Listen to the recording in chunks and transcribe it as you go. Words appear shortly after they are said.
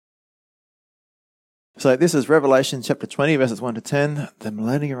So this is Revelation chapter 20, verses 1 to 10, the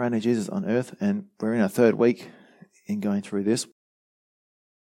millennial reign of Jesus on earth, and we're in our third week in going through this.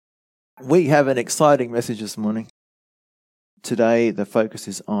 We have an exciting message this morning. Today, the focus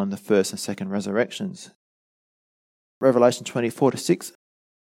is on the first and second resurrections. Revelation 24 to 6.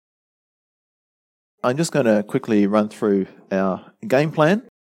 I'm just going to quickly run through our game plan.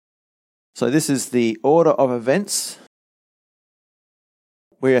 So this is the order of events.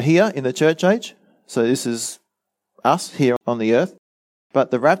 We are here in the church age. So this is us here on the earth.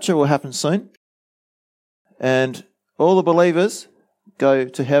 But the rapture will happen soon. And all the believers go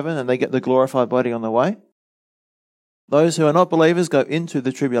to heaven and they get the glorified body on the way. Those who are not believers go into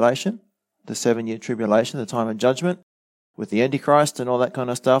the tribulation, the 7-year tribulation, the time of judgment, with the Antichrist and all that kind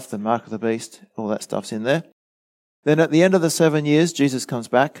of stuff, the mark of the beast, all that stuff's in there. Then at the end of the 7 years, Jesus comes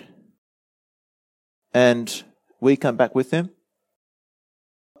back and we come back with him.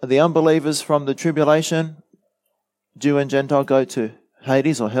 The unbelievers from the tribulation, Jew and Gentile, go to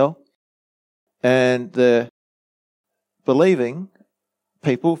Hades or hell. And the believing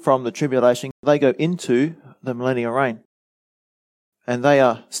people from the tribulation, they go into the millennial reign. And they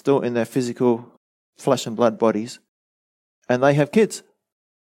are still in their physical flesh and blood bodies. And they have kids.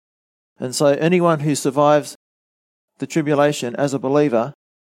 And so anyone who survives the tribulation as a believer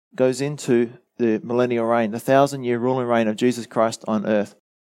goes into the millennial reign, the 1,000-year rule and reign of Jesus Christ on earth.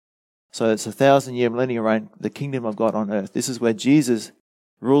 So it's a 1,000-year millennial reign, the kingdom of God on earth. This is where Jesus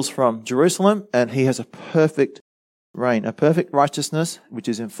rules from Jerusalem, and he has a perfect reign, a perfect righteousness, which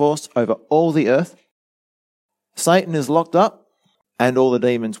is enforced over all the earth. Satan is locked up, and all the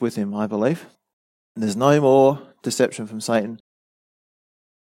demons with him, I believe. And there's no more deception from Satan.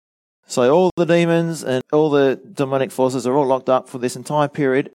 So all the demons and all the demonic forces are all locked up for this entire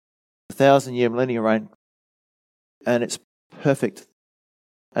period, the 1,000-year millennial reign. And it's perfect.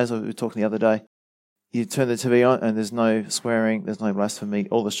 As we were talking the other day, you turn the TV on and there's no swearing, there's no blasphemy.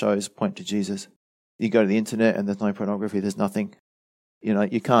 All the shows point to Jesus. You go to the internet and there's no pornography, there's nothing.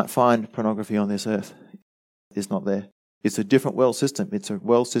 You can't find pornography on this earth. It's not there. It's a different world system. It's a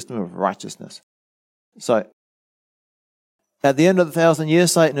world system of righteousness. So, at the end of the 1,000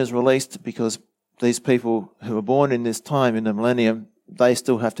 years, Satan is released because these people who are born in this time, in the millennium, they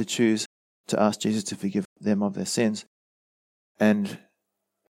still have to choose to ask Jesus to forgive them of their sins. And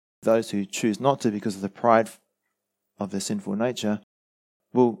those who choose not to because of the pride of their sinful nature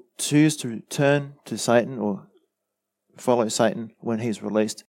will choose to turn to Satan or follow Satan when he's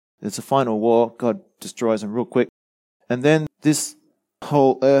released. It's a final war. God destroys them real quick. And then this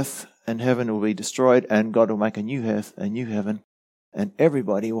whole earth and heaven will be destroyed, and God will make a new earth, a new heaven, and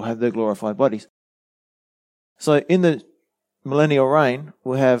everybody will have their glorified bodies. So in the millennial reign,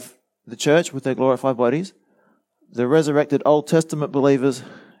 we'll have the church with their glorified bodies, the resurrected Old Testament believers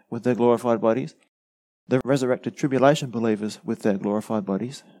with their glorified bodies, the resurrected tribulation believers with their glorified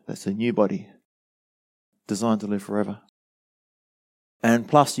bodies. That's a new body designed to live forever. And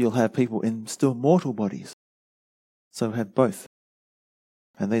plus you'll have people in still mortal bodies. So we'll have both.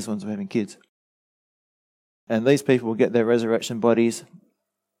 And these ones are having kids. And these people will get their resurrection bodies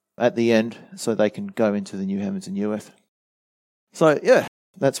at the end so they can go into the new heavens and new earth. So yeah,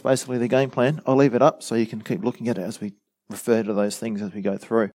 that's basically the game plan. I'll leave it up so you can keep looking at it as we refer to those things as we go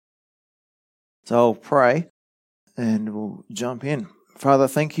through. So I'll pray and we'll jump in. Father,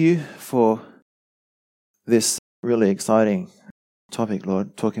 thank you for this really exciting topic,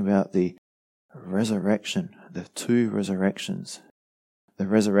 Lord, talking about the resurrection, the two resurrections, the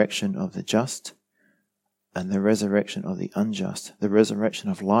resurrection of the just and the resurrection of the unjust, the resurrection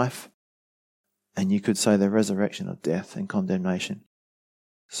of life, and you could say the resurrection of death and condemnation.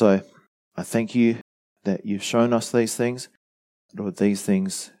 So I thank you that you've shown us these things. Lord, these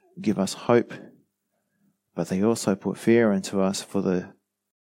things give us hope, but they also put fear into us for the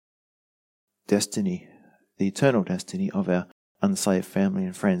destiny, the eternal destiny of our unsaved family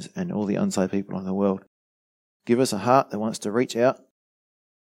and friends and all the unsaved people in the world. Give us a heart that wants to reach out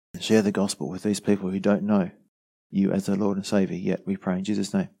and share the gospel with these people who don't know you as their Lord and Saviour yet. We pray in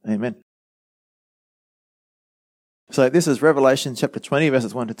Jesus' name. Amen. So this is Revelation chapter 20,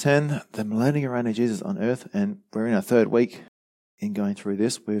 verses 1 to 10, the millennial reign of Jesus on earth, and we're in our third week in going through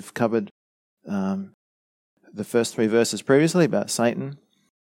this. We've covered the first 3 verses previously about Satan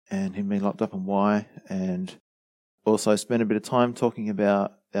and him being locked up and why, and also spent a bit of time talking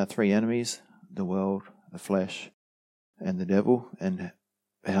about our 3 enemies, the world, the flesh, and the devil, and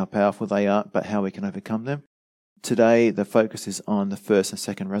how powerful they are, but how we can overcome them. Today, the focus is on the first and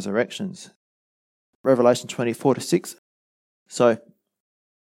second resurrections. Revelation 24 to 6. So,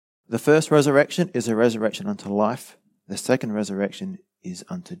 the first resurrection is a resurrection unto life. The second resurrection is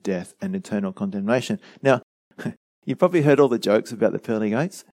unto death and eternal condemnation. Now, you've probably heard all the jokes about the pearly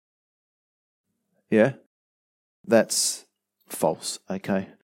gates. Yeah? That's false, okay?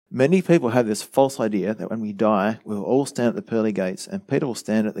 Many people have this false idea that when we die, we'll all stand at the pearly gates and Peter will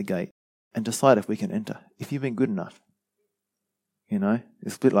stand at the gate and decide if we can enter, if you've been good enough. You know,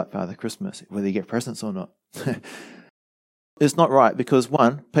 it's a bit like Father Christmas, whether you get presents or not. It's not right because,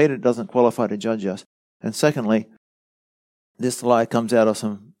 one, Peter doesn't qualify to judge us. And secondly, this lie comes out of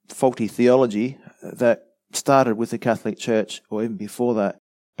some faulty theology that started with the Catholic Church, or even before that,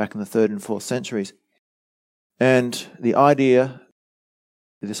 back in the 3rd and 4th centuries. And the idea,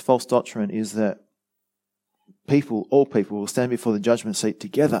 this false doctrine, is that all people will stand before the judgment seat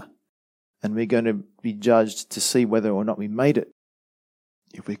together, and we're going to be judged to see whether or not we made it,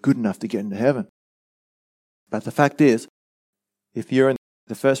 if we're good enough to get into heaven. But the fact is, if you're in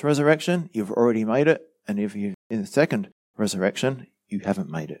the first resurrection, you've already made it, and if you're in the second resurrection, you haven't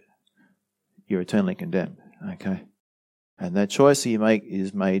made it. You're eternally condemned, okay? And that choice you make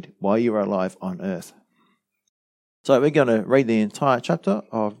is made while you are alive on earth. So we're going to read the entire chapter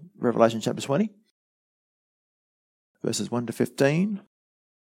of Revelation chapter 20, verses 1 to 15.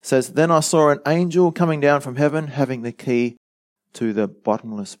 It says, "Then I saw an angel coming down from heaven, having the key to the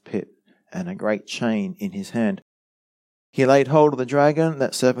bottomless pit and a great chain in his hand. He laid hold of the dragon,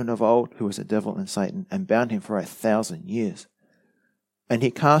 that serpent of old, who was the devil and Satan, and bound him for 1,000 years. And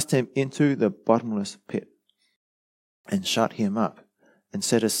he cast him into the bottomless pit and shut him up and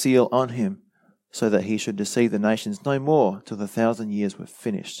set a seal on him, so that he should deceive the nations no more till the 1,000 years were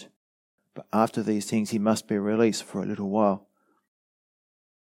finished. But after these things he must be released for a little while.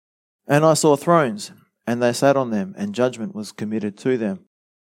 And I saw thrones, and they sat on them, and judgment was committed to them."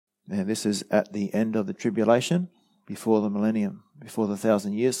 Now this is at the end of the tribulation, before the millennium, before the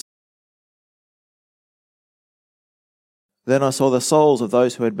 1,000 years. "Then I saw the souls of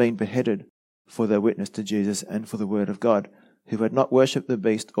those who had been beheaded for their witness to Jesus and for the word of God, who had not worshipped the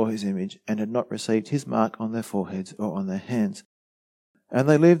beast or his image, and had not received his mark on their foreheads or on their hands. And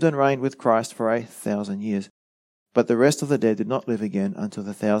they lived and reigned with Christ for 1,000 years. But the rest of the dead did not live again until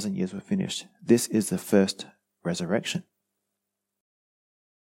the 1,000 years were finished. This is the first resurrection.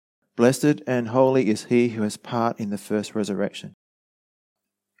 Blessed and holy is he who has part in the first resurrection.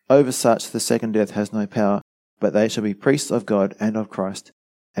 Over such the second death has no power, but they shall be priests of God and of Christ,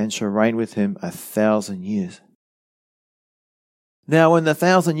 and shall reign with him 1,000 years. Now when the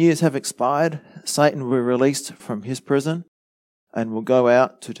 1,000 years have expired, Satan will be released from his prison, and will go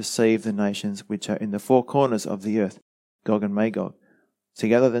out to deceive the nations which are in the four corners of the earth, Gog and Magog, to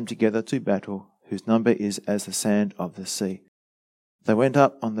gather them together to battle, whose number is as the sand of the sea. They went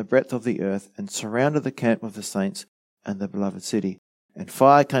up on the breadth of the earth, and surrounded the camp of the saints and the beloved city. And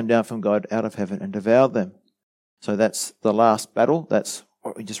fire came down from God out of heaven and devoured them. So that's the last battle. That's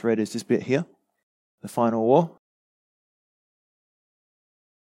what we just read, is this bit here, the final war.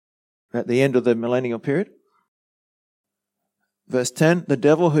 At the end of the millennial period. Verse 10, "The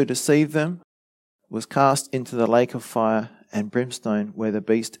devil who deceived them was cast into the lake of fire and brimstone, where the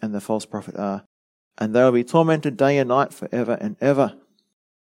beast and the false prophet are, and they will be tormented day and night forever and ever.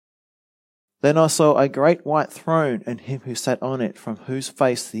 Then I saw a great white throne, and him who sat on it, from whose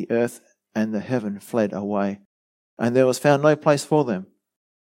face the earth and the heaven fled away, and there was found no place for them.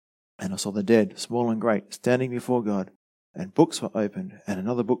 And I saw the dead, small and great, standing before God, and books were opened, and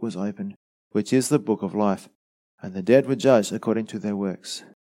another book was opened, which is the book of life. And the dead were judged according to their works,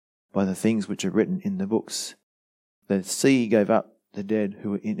 by the things which are written in the books. The sea gave up the dead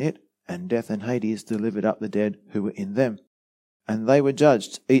who were in it, and death and Hades delivered up the dead who were in them. And they were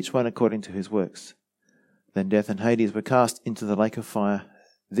judged, each one according to his works. Then death and Hades were cast into the lake of fire.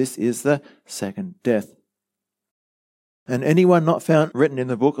 This is the second death. And anyone not found written in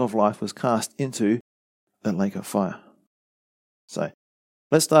the book of life was cast into the lake of fire." So,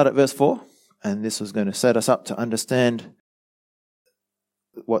 let's start at verse 4. And this was going to set us up to understand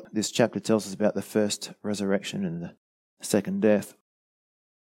what this chapter tells us about the first resurrection and the second death.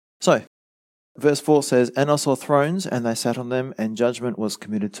 So, verse 4 says, "And I saw thrones, and they sat on them, and judgment was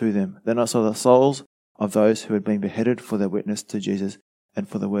committed to them. Then I saw the souls of those who had been beheaded for their witness to Jesus and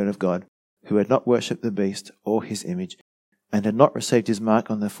for the word of God, who had not worshipped the beast or his image, and had not received his mark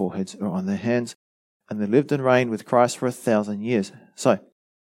on their foreheads or on their hands, and they lived and reigned with Christ for 1,000 years. So,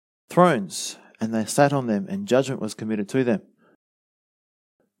 thrones, and they sat on them, and judgment was committed to them.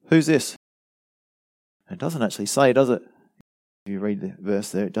 Who's this? It doesn't actually say, does it? If you read the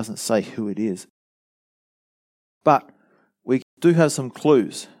verse there, it doesn't say who it is. But we do have some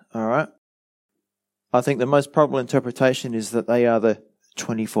clues, all right? I think the most probable interpretation is that they are the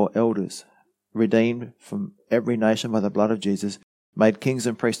 24 elders, redeemed from every nation by the blood of Jesus, made kings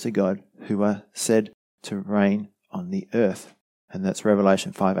and priests to God, who are said to reign on the earth. And that's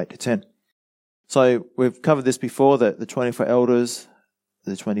Revelation 5:8-10. So we've covered this before, that the 24 elders,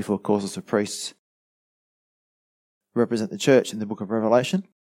 the 24 courses of priests, represent the church in the book of Revelation.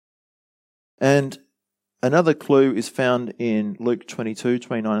 And another clue is found in Luke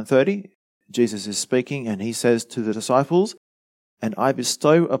 22:29 and 30. Jesus is speaking and he says to the disciples, "And I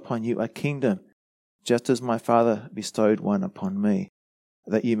bestow upon you a kingdom, just as my Father bestowed one upon me,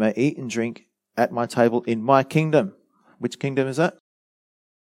 that you may eat and drink at my table in my kingdom." Which kingdom is that?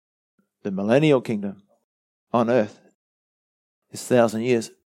 The millennial kingdom on earth. It's 1,000 years.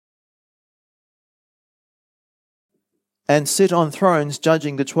 "And sit on thrones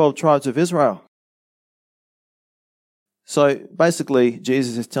judging the 12 tribes of Israel." So basically,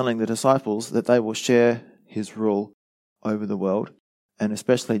 Jesus is telling the disciples that they will share his rule over the world, and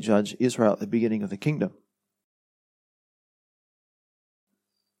especially judge Israel at the beginning of the kingdom.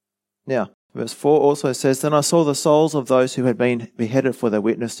 Now, verse 4 also says, "Then I saw the souls of those who had been beheaded for their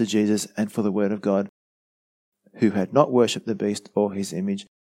witness to Jesus and for the word of God, who had not worshipped the beast or his image,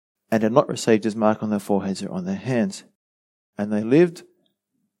 and had not received his mark on their foreheads or on their hands. And they lived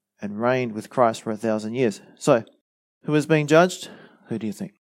and reigned with Christ for 1,000 years." So, who is being judged? Who do you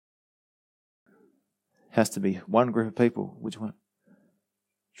think? Has to be one group of people. Which one?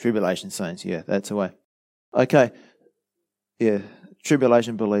 Tribulation saints. Yeah, that's the way. Okay. Yeah,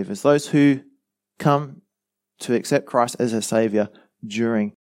 tribulation believers. Those who come to accept Christ as a Saviour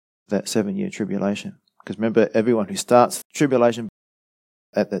during that 7-year tribulation. Because remember, everyone who starts tribulation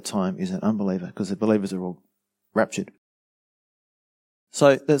at that time is an unbeliever, because the believers are all raptured.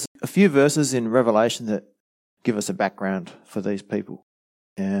 So there's a few verses in Revelation that give us a background for these people.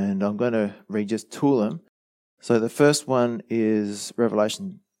 And I'm going to read just two of them. So the first one is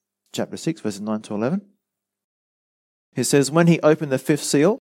Revelation chapter 6, verses 9-11. It says, "When he opened the fifth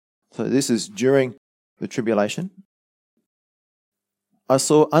seal," so this is during the tribulation, "I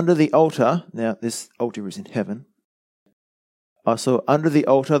saw under the altar," now this altar is in heaven, "I saw under the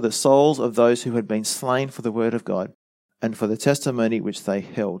altar the souls of those who had been slain for the word of God and for the testimony which they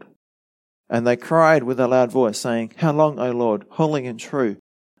held. And they cried with a loud voice, saying, 'How long, O Lord, holy and true,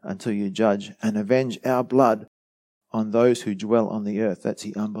 until you judge and avenge our blood on those who dwell on the earth?'" That's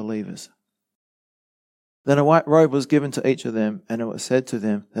the unbelievers. "Then a white robe was given to each of them, and it was said to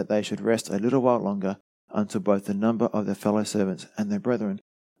them that they should rest a little while longer, until both the number of their fellow servants and their brethren,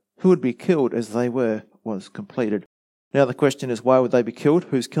 who would be killed as they were, was completed." Now the question is, why would they be killed?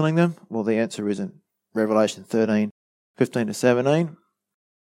 Who's killing them? Well, the answer is in Revelation 13:15-17,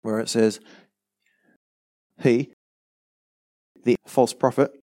 where it says, "He," the false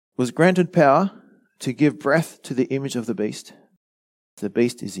prophet, "was granted power to give breath to the image of the beast." The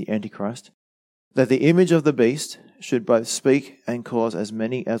beast is the Antichrist. "That the image of the beast should both speak and cause as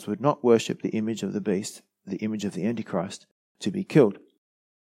many as would not worship the image of the beast," the image of the Antichrist, "to be killed.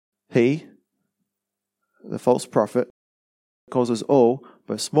 He," the false prophet, "causes all,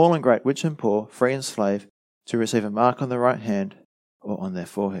 both small and great, rich and poor, free and slave, to receive a mark on the right hand or on their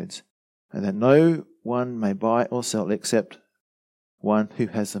foreheads, and that no one may buy or sell except one who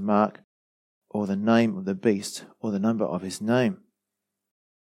has the mark or the name of the beast or the number of his name."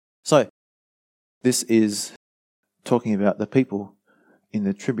 So, this is talking about the people in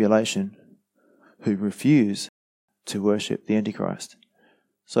the tribulation who refuse to worship the Antichrist.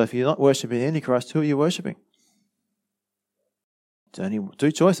 So if you're not worshipping the Antichrist, who are you worshipping? It's only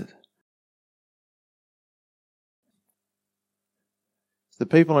two choices. The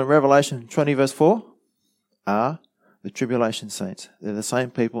people in Revelation 20 verse 4 are the tribulation saints. They're the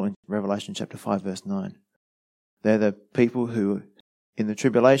same people in Revelation chapter 5 verse 9. They're the people who in the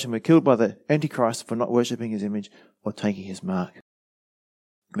tribulation were killed by the Antichrist for not worshipping his image or taking his mark.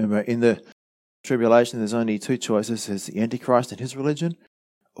 Remember, in the tribulation there's only two choices. There's the Antichrist and his religion,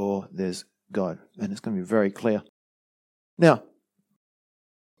 or there's God. And it's going to be very clear. Now,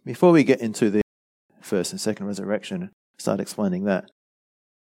 before we get into the first and second resurrection, start explaining that.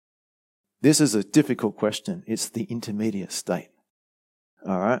 This is a difficult question. It's the intermediate state.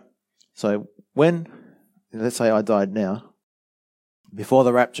 All right? So when, let's say I died now, before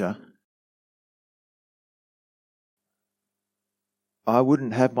the rapture, I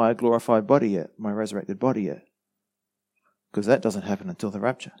wouldn't have my glorified body yet, my resurrected body yet, because that doesn't happen until the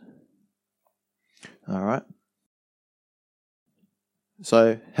rapture. All right?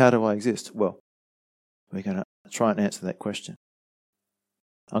 So how do I exist? Well, we're going to try and answer that question.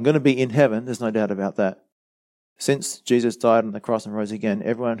 I'm going to be in heaven, there's no doubt about that. Since Jesus died on the cross and rose again,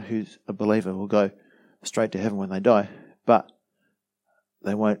 everyone who's a believer will go straight to heaven when they die, but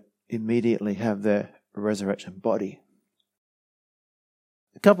they won't immediately have their resurrection body.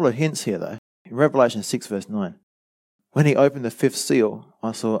 A couple of hints here, though. In Revelation 6, verse 9, when he opened the fifth seal,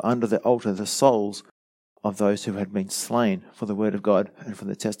 I saw under the altar the souls of those who had been slain for the word of God and for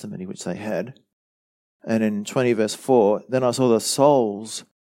the testimony which they had. And in 20, verse 4, then I saw the souls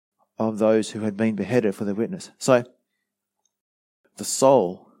of those who had been beheaded for the witness. So, the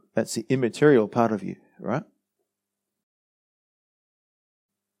soul, that's the immaterial part of you, right?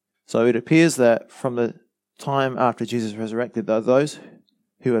 So it appears that from the time after Jesus resurrected, those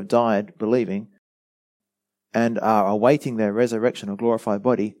who have died believing and are awaiting their resurrection or glorified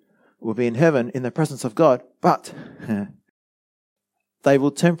body will be in heaven in the presence of God, but they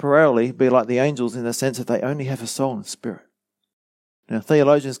will temporarily be like the angels in the sense that they only have a soul and spirit. Now,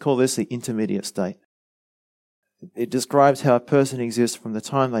 theologians call this the intermediate state. It describes how a person exists from the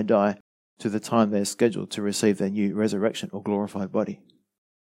time they die to the time they're scheduled to receive their new resurrection or glorified body.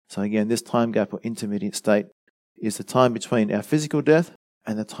 So again, this time gap or intermediate state is the time between our physical death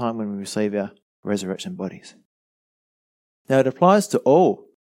and the time when we receive our resurrection bodies. Now, it applies to all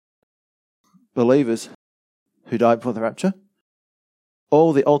believers who died before the rapture,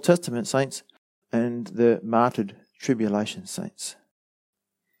 all the Old Testament saints, and the martyred tribulation saints.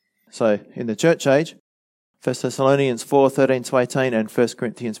 So, in the church age, 1 Thessalonians 4:13-18 and 1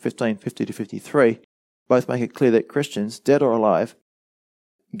 Corinthians 15:50-53 both make it clear that Christians, dead or alive,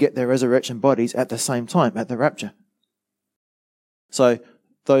 get their resurrection bodies at the same time, at the rapture. So,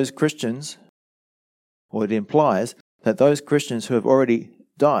 those Christians, or it implies that those Christians who have already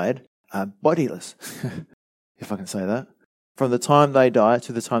died are bodiless, if I can say that, from the time they die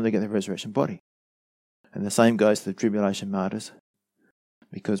to the time they get their resurrection body. And the same goes to the tribulation martyrs,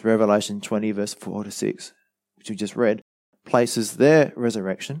 because Revelation 20 verse 4-6, which we just read, places their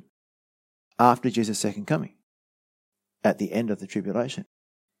resurrection after Jesus' second coming, at the end of the tribulation.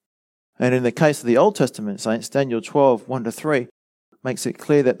 And in the case of the Old Testament saints, Daniel 12, 1-3, makes it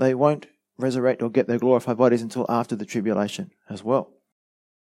clear that they won't resurrect or get their glorified bodies until after the tribulation as well.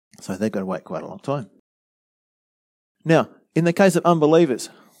 So they've got to wait quite a long time. Now, in the case of unbelievers,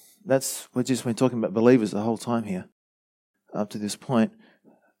 we've just been talking about believers the whole time here, up to this point.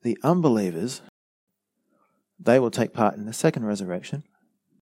 The unbelievers, they will take part in the second resurrection.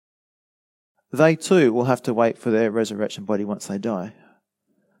 They too will have to wait for their resurrection body once they die,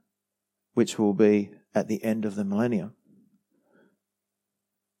 which will be at the end of the millennium.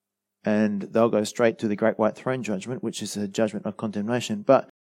 And they'll go straight to the great white throne judgment, which is a judgment of condemnation. But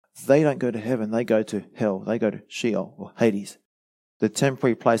they don't go to heaven, they go to hell, they go to Sheol or Hades, the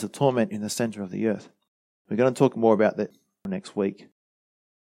temporary place of torment in the center of the earth. We're going to talk more about that next week,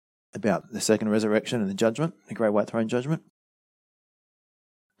 about the second resurrection and the judgment, the great white throne judgment.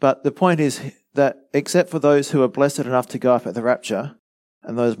 But the point is that except for those who are blessed enough to go up at the rapture,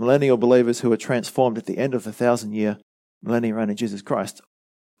 and those millennial believers who are transformed at the end of the 1,000-year millennial reign of Jesus Christ,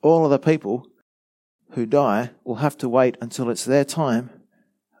 all of the people who die will have to wait until it's their time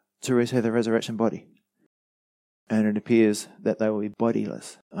to receive the resurrection body. And it appears that they will be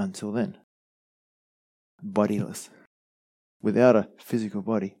bodiless until then. Bodiless. Without a physical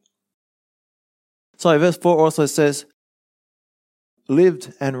body. So verse 4 also says,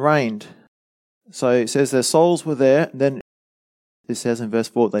 lived and reigned. So it says their souls were there. And then it says in verse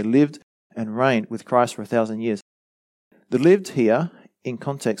 4, they lived and reigned with Christ for 1,000 years. The lived here, in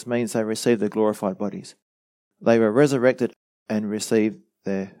context, means they received their glorified bodies. They were resurrected and received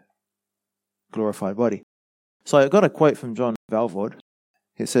their glorified body. So I've got a quote from John Valvord.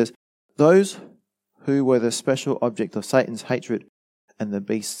 It says, those who were the special object of Satan's hatred and the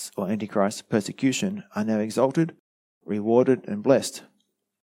beast's or Antichrist's persecution are now exalted, rewarded and blessed.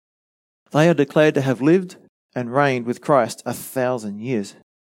 They are declared to have lived and reigned with Christ 1,000 years.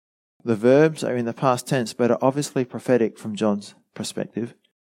 The verbs are in the past tense but are obviously prophetic from John's perspective,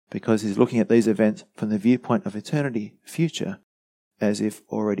 because he's looking at these events from the viewpoint of eternity future, as if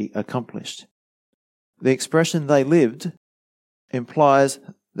already accomplished. The expression they lived implies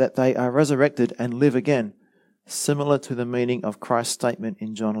that they are resurrected and live again, similar to the meaning of Christ's statement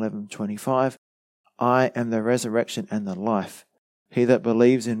in John 11:25, I am the resurrection and the life. He that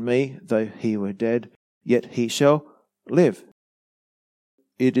believes in me, though he were dead, yet he shall live.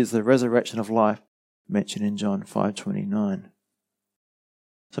 It is the resurrection of life mentioned in John 5:29.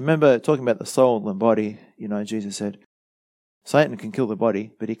 So remember, talking about the soul and body, Jesus said, Satan can kill the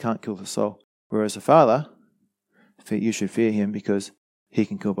body, but he can't kill the soul. Whereas the Father, you should fear him because he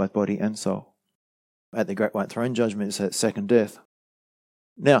can kill both body and soul. At the great white throne judgment, it's at second death.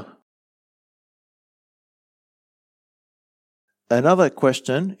 Now, another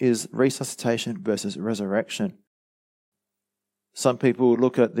question is resuscitation versus resurrection. Some people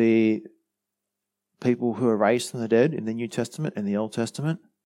look at the people who are raised from the dead in the New Testament and the Old Testament?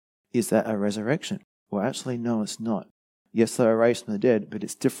 Is that a resurrection? Well, actually, no, it's not. Yes, they are raised from the dead, but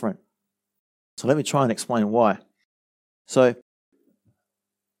it's different. So let me try and explain why. So,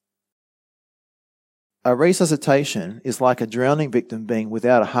 a resuscitation is like a drowning victim being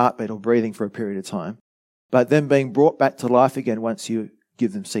without a heartbeat or breathing for a period of time, but then being brought back to life again once you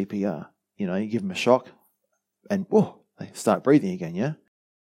give them CPR. You know, you give them a shock and they start breathing again, yeah?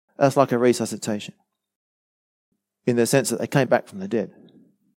 That's like a resuscitation in the sense that they came back from the dead.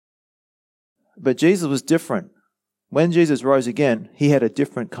 But Jesus was different. When Jesus rose again, he had a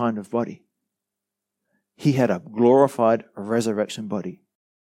different kind of body. He had a glorified resurrection body.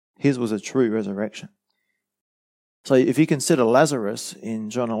 His was a true resurrection. So if you consider Lazarus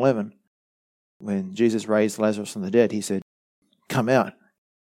in John 11, when Jesus raised Lazarus from the dead, he said, "Come out."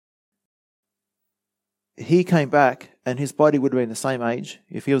 He came back and his body would have been the same age.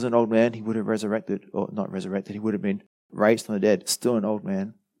 If he was an old man, he would have resurrected, or not resurrected, he would have been raised from the dead, still an old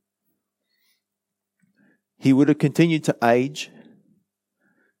man. He would have continued to age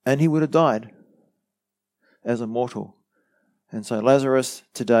and he would have died as a mortal. And so Lazarus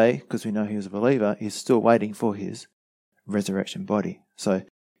today, because we know he was a believer, is still waiting for his resurrection body. So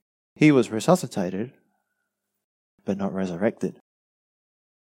he was resuscitated, but not resurrected.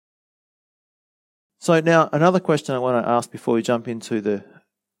 So now another question I want to ask before we jump into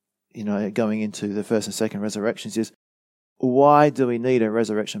going into the first and second resurrections is, why do we need a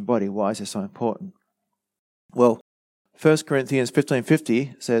resurrection body? Why is this so important? Well, 1 Corinthians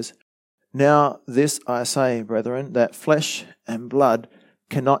 15:50 says, "Now this I say, brethren, that flesh and blood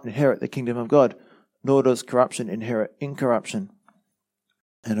cannot inherit the kingdom of God, nor does corruption inherit incorruption."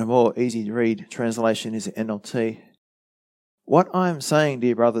 And a more easy to read translation is the NLT. What I am saying,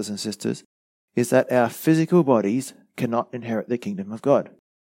 dear brothers and sisters, is that our physical bodies cannot inherit the kingdom of God.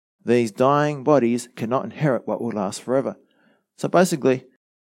 These dying bodies cannot inherit what will last forever. So basically,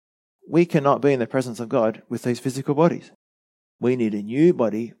 we cannot be in the presence of God with these physical bodies. We need a new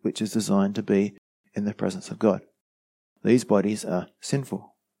body which is designed to be in the presence of God. These bodies are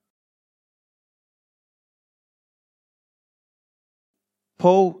sinful.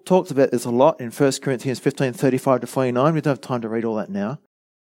 Paul talks about this a lot in 1 Corinthians 15:35-49. We don't have time to read all that now,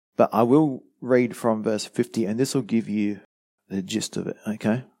 but I will read from verse 50 and this will give you the gist of it,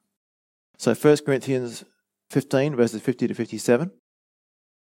 okay? So 1 Corinthians 15 verses 50-57.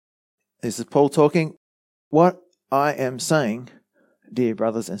 This is Paul talking. What I am saying, dear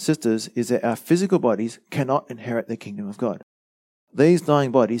brothers and sisters, is that our physical bodies cannot inherit the kingdom of God. These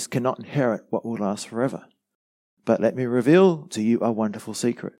dying bodies cannot inherit what will last forever. But let me reveal to you a wonderful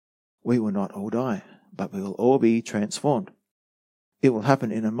secret. We will not all die, but we will all be transformed. It will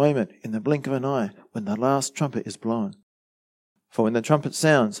happen in a moment, in the blink of an eye, when the last trumpet is blown. For when the trumpet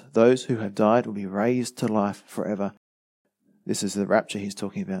sounds, those who have died will be raised to life forever. This is the rapture he's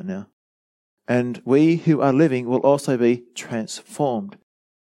talking about now. And we who are living will also be transformed.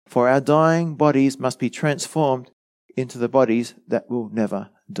 For our dying bodies must be transformed into the bodies that will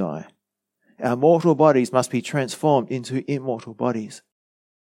never die. Our mortal bodies must be transformed into immortal bodies.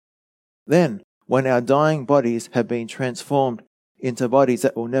 Then, when our dying bodies have been transformed into bodies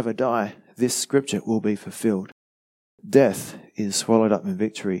that will never die, this scripture will be fulfilled. Death is swallowed up in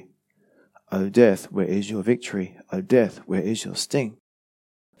victory. O death, where is your victory? O death, where is your sting?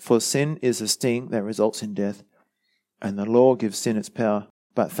 For sin is a sting that results in death, and the law gives sin its power.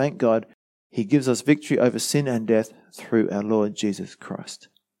 But thank God, he gives us victory over sin and death through our Lord Jesus Christ.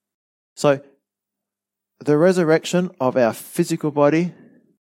 So, the resurrection of our physical body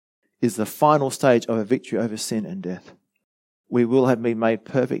is the final stage of a victory over sin and death. We will have been made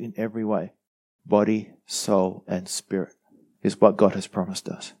perfect in every way. Body, soul, and spirit is what God has promised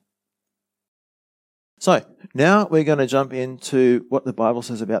us. So, now we're going to jump into what the Bible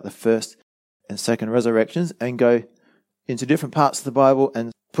says about the first and second resurrections and go into different parts of the Bible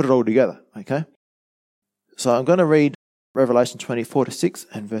and put it all together, okay? So I'm going to read Revelation 24-6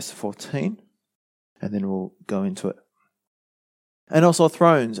 and verse 14, and then we'll go into it. And I saw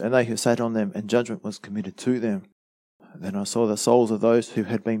thrones, and they who sat on them, and judgment was committed to them. Then I saw the souls of those who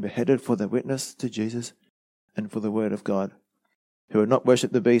had been beheaded for their witness to Jesus and for the word of God, who had not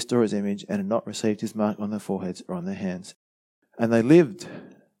worshipped the beast or his image, and had not received his mark on their foreheads or on their hands. And they lived,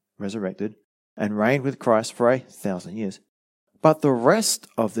 resurrected, and reigned with Christ for 1,000 years. But the rest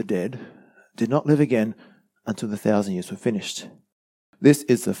of the dead did not live again until the 1,000 years were finished. This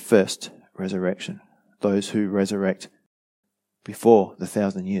is the first resurrection, those who resurrect before the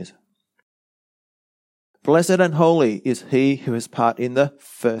 1,000 years. Blessed and holy is he who has part in the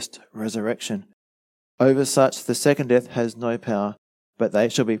first resurrection. Over such the second death has no power, but they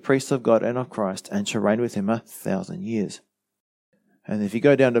shall be priests of God and of Christ, and shall reign with him 1,000 years. And if you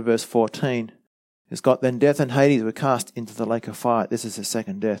go down to verse 14, it's got, then death and Hades were cast into the lake of fire. This is the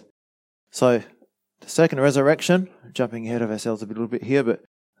second death. So the second resurrection, jumping ahead of ourselves a little bit here, but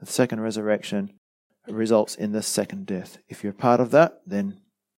the second resurrection results in the second death. If you're part of that, then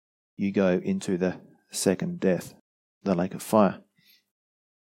you go into the second death, the lake of fire.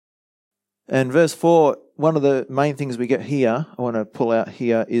 And verse 4, one of the main things we get here, I want to pull out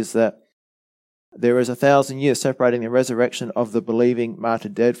here, is that there is 1,000 years separating the resurrection of the believing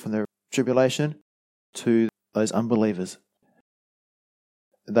martyred dead from the tribulation to those unbelievers.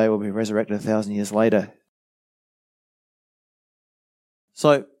 They will be resurrected 1,000 years later.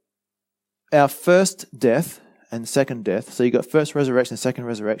 So, our first death and second death, so you've got first resurrection, second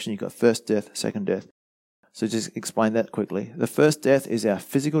resurrection, you've got first death, second death. So just explain that quickly. The first death is our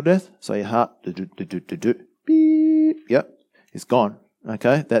physical death, so your heart, beep, yep, it's gone.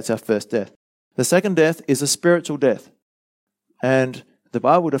 Okay, that's our first death. The second death is a spiritual death. And the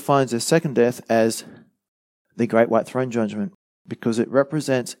Bible defines the second death as the great white throne judgment because it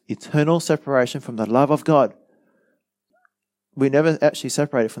represents eternal separation from the love of God. We never actually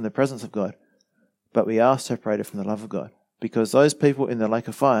separated from the presence of God, but we are separated from the love of God because those people in the lake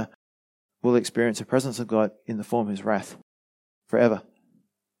of fire will experience the presence of God in the form of his wrath forever.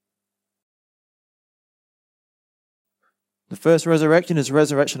 The first resurrection is a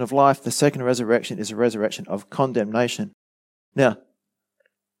resurrection of life. The second resurrection is a resurrection of condemnation. Now,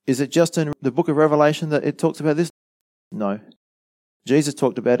 is it just in the book of Revelation that it talks about this? No. Jesus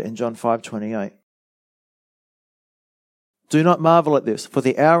talked about it in John 5:28. Do not marvel at this, for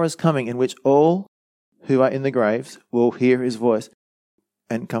the hour is coming in which all who are in the graves will hear his voice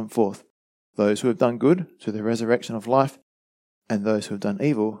and come forth. Those who have done good to the resurrection of life, and those who have done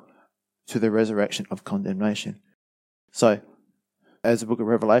evil to the resurrection of condemnation. So, as the book of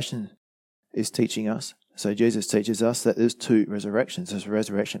Revelation is teaching us, so Jesus teaches us that there's two resurrections. There's the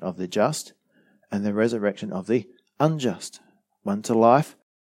resurrection of the just and the resurrection of the unjust. One to life,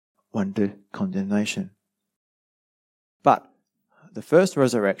 one to condemnation. But the first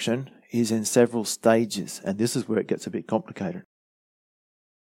resurrection is in several stages, and this is where it gets a bit complicated.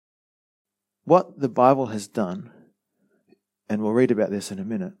 What the Bible has done, and we'll read about this in a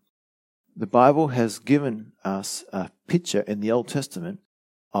minute, the Bible has given us a picture in the Old Testament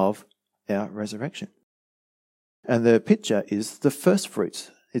of our resurrection. And the picture is the first fruits.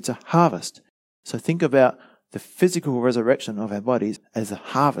 It's a harvest. So think about the physical resurrection of our bodies as a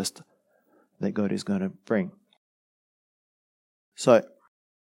harvest that God is going to bring. So,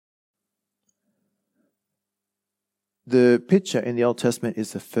 the picture in the Old Testament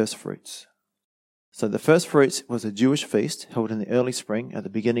is the first fruits. So the first fruits was a Jewish feast held in the early spring at the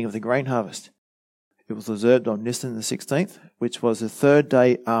beginning of the grain harvest. It was observed on Nisan the 16th, which was the third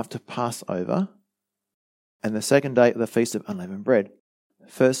day after Passover, and the second day of the Feast of Unleavened Bread.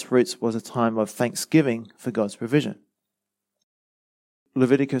 First fruits was a time of thanksgiving for God's provision.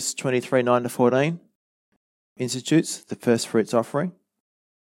 Leviticus 23:9-14 institutes the first fruits offering,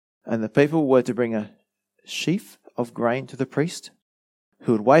 and the people were to bring a sheaf of grain to the priest,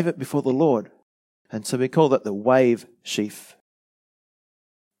 who would wave it before the Lord. And so we call that the wave sheaf.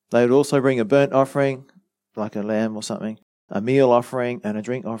 They would also bring a burnt offering, like a lamb or something, a meal offering, and a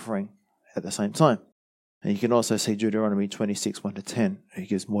drink offering at the same time. And you can also see Deuteronomy 26:1-10. It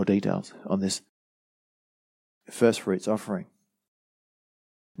gives more details on this first fruits offering.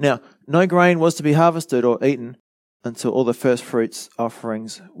 Now, no grain was to be harvested or eaten until all the first fruits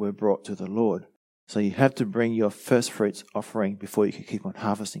offerings were brought to the Lord. So you have to bring your first fruits offering before you can keep on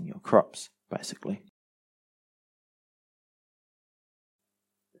harvesting your crops, basically.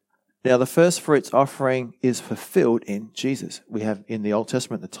 Now, the first fruits offering is fulfilled in Jesus. We have in the Old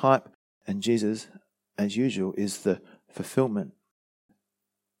Testament the type, and Jesus, as usual, is the fulfillment.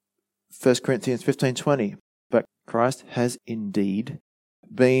 1 Corinthians 15:20, but Christ has indeed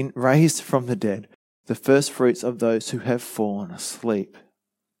been raised from the dead, the first fruits of those who have fallen asleep.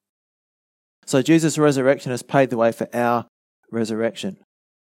 So Jesus' resurrection has paved the way for our resurrection.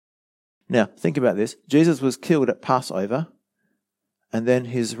 Now, think about this. Jesus was killed at Passover, and then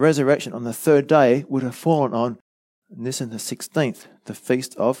his resurrection on the third day would have fallen on Nisan the 16th, the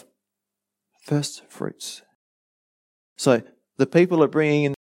feast of first fruits. So the people are bringing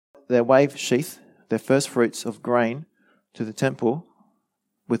in their wave sheaf, their first fruits of grain, to the temple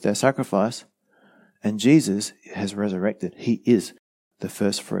with their sacrifice, and Jesus has resurrected. He is the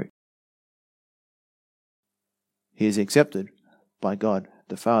first fruit. He is accepted by God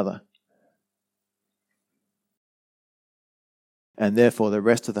the Father. And therefore the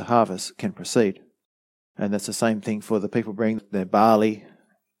rest of the harvest can proceed. And that's the same thing for the people bringing their barley.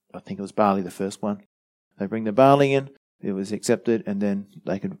 I think it was barley, the first one. They bring the barley in, it was accepted, and then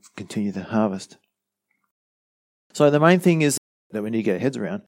they could continue the harvest. So the main thing is that we need to get our heads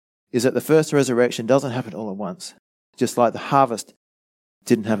around is that the first resurrection doesn't happen all at once. Just like the harvest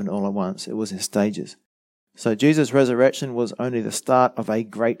didn't happen all at once, it was in stages. So Jesus' resurrection was only the start of a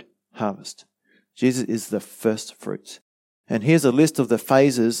great harvest. Jesus is the first fruits. And here's a list of the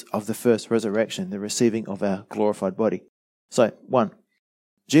phases of the first resurrection, the receiving of our glorified body. So, 1,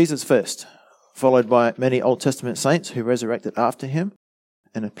 Jesus first, followed by many Old Testament saints who resurrected after him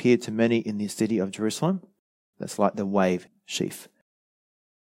and appeared to many in the city of Jerusalem. That's like the wave sheaf.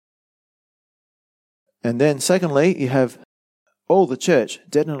 And then secondly, you have all the church,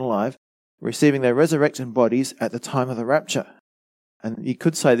 dead and alive, receiving their resurrection bodies at the time of the rapture. And you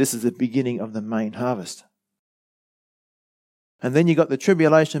could say this is the beginning of the main harvest. And then you got the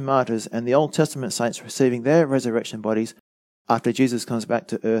tribulation martyrs and the Old Testament saints receiving their resurrection bodies after Jesus comes back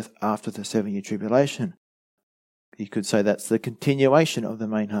to earth after the 7-year tribulation. You could say that's the continuation of the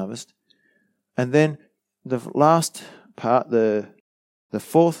main harvest. And then the last part, the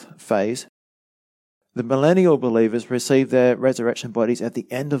fourth phase, the millennial believers receive their resurrection bodies at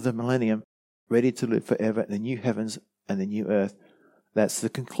the end of the millennium, ready to live forever in the new heavens and the new earth. That's the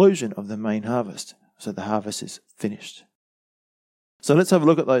conclusion of the main harvest. So the harvest is finished. So let's have a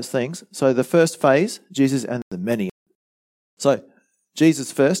look at those things. So the first phase, Jesus and the many. So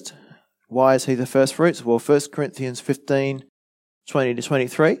Jesus first. Why is he the first fruits? Well, 1 Corinthians 15, 20 to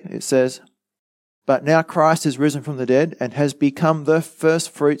 23, it says, "But now Christ is risen from the dead and has become the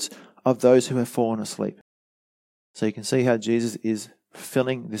first fruits of those who have fallen asleep." So you can see how Jesus is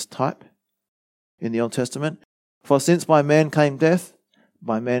fulfilling this type in the Old Testament. "For since by man came death,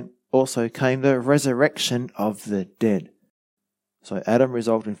 by man also came the resurrection of the dead." So Adam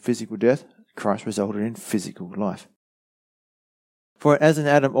resulted in physical death, Christ resulted in physical life. "For as in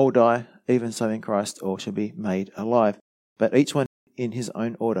Adam all die, even so in Christ all shall be made alive, but each one in his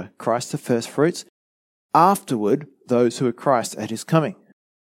own order. Christ the first fruits, afterward those who are Christ at his coming."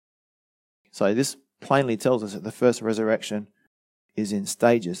 So this plainly tells us that the first resurrection is in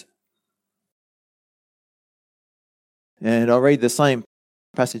stages. And I'll read the same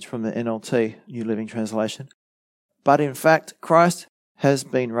passage from the NLT, New Living Translation. "But in fact, Christ has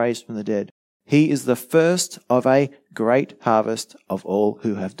been raised from the dead. He is the first of a great harvest of all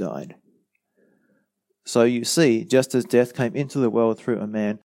who have died." So you see, just as death came into the world through a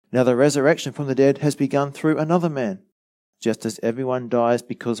man, now the resurrection from the dead has begun through another man. Just as everyone dies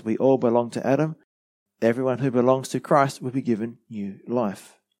because we all belong to Adam, everyone who belongs to Christ will be given new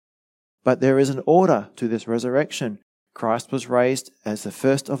life. But there is an order to this resurrection. Christ was raised as the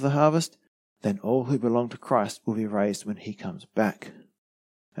first of the harvest, then all who belong to Christ will be raised when he comes back.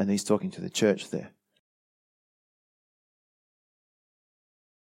 And he's talking to the church there.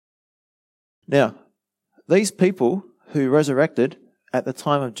 Now, these people who resurrected at the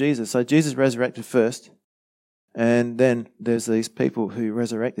time of Jesus, so Jesus resurrected first, and then there's these people who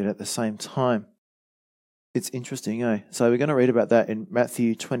resurrected at the same time. It's interesting, eh? So we're going to read about that in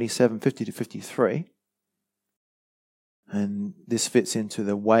Matthew 27, 50 to 53. And this fits into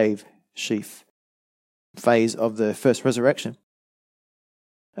the wave sheaf phase of the first resurrection.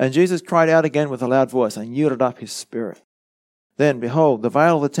 "And Jesus cried out again with a loud voice and yielded up his spirit. Then, behold, the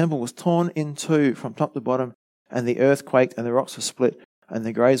veil of the temple was torn in two from top to bottom, and the earth quaked, and the rocks were split, and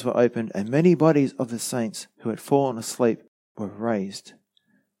the graves were opened, and many bodies of the saints who had fallen asleep were raised."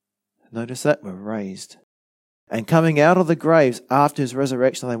 Notice that, were raised. "And coming out of the graves after his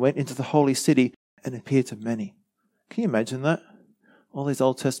resurrection, they went into the holy city and appeared to many." Can you imagine that? All these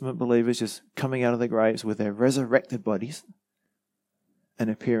Old Testament believers just coming out of the graves with their resurrected bodies and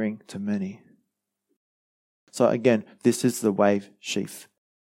appearing to many. So again, this is the wave sheaf.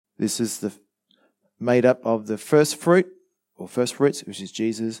 This is made up of the first fruit, or first fruits, which is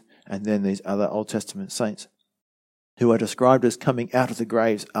Jesus, and then these other Old Testament saints, who are described as coming out of the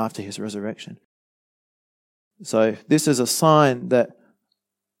graves after his resurrection. So this is a sign that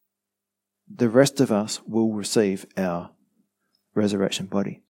the rest of us will receive our resurrection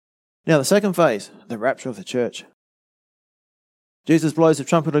body. Now the second phase, the rapture of the church. Jesus blows the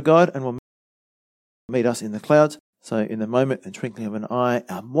trumpet of God and will meet us in the clouds. So in the moment and twinkling of an eye,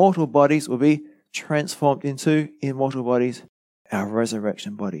 our mortal bodies will be transformed into immortal bodies, our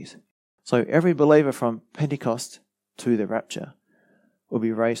resurrection bodies. So every believer from Pentecost to the rapture will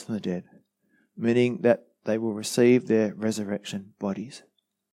be raised from the dead, meaning that they will receive their resurrection bodies.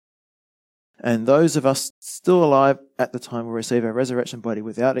 And those of us still alive at the time will receive our resurrection body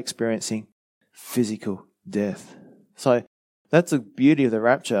without experiencing physical death. So That's the beauty of the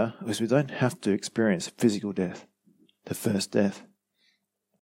rapture, is we don't have to experience physical death, the first death.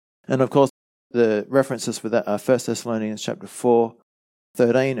 And of course, the references for that are 1 Thessalonians chapter 4,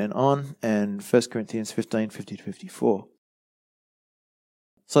 13 and on, and 1 Corinthians 15, 50 to 54.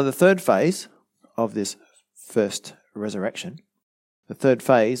 So the third phase of this first resurrection, the third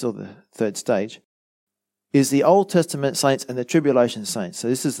phase, or the third stage, is the Old Testament saints and the tribulation saints. So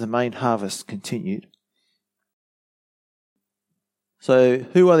this is the main harvest continued. So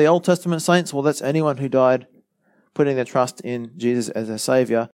who are the Old Testament saints? Well, that's anyone who died putting their trust in Jesus as their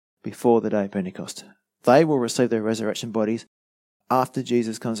Saviour before the day of Pentecost. They will receive their resurrection bodies after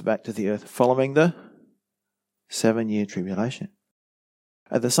Jesus comes back to the earth following the 7-year tribulation.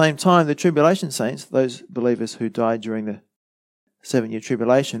 At the same time, the tribulation saints, those believers who died during the 7-year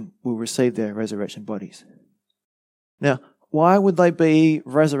tribulation, will receive their resurrection bodies. Now, why would they be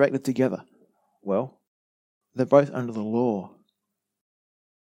resurrected together? Well, they're both under the law.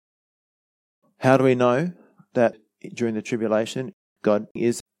 How do we know that during the tribulation, God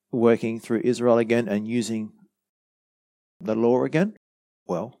is working through Israel again and using the law again?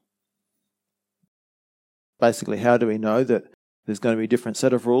 Well, basically, how do we know that there's going to be a different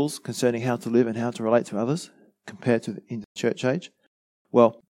set of rules concerning how to live and how to relate to others compared to in the church age?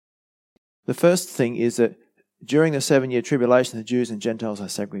 Well, the first thing is that during the 7-year tribulation, the Jews and Gentiles are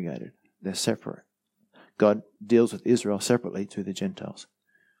segregated. They're separate. God deals with Israel separately to the Gentiles.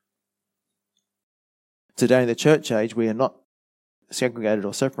 Today in the church age, we are not segregated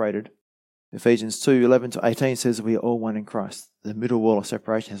or separated. Ephesians 2, 11 to 18 says we are all one in Christ. The middle wall of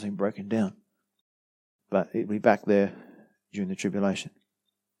separation has been broken down. But it'll be back there during the tribulation,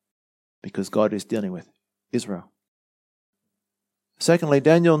 because God is dealing with Israel. Secondly,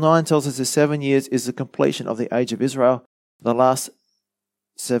 Daniel 9 tells us the 7 years is the completion of the age of Israel, the last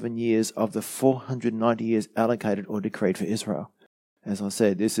 7 years of the 490 years allocated or decreed for Israel. As I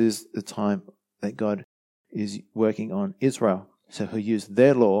said, this is the time that God is working on Israel, so he'll use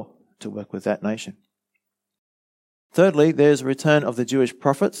their law to work with that nation. Thirdly, there's a return of the Jewish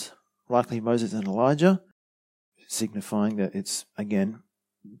prophets, likely Moses and Elijah, signifying that it's, again,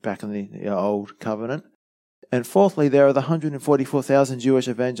 back in the old covenant. And fourthly, there are the 144,000 Jewish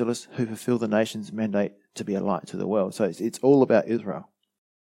evangelists who fulfill the nation's mandate to be a light to the world. So it's all about Israel.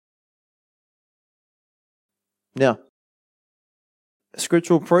 Now,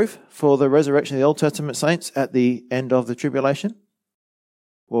 scriptural proof for the resurrection of the Old Testament saints at the end of the tribulation.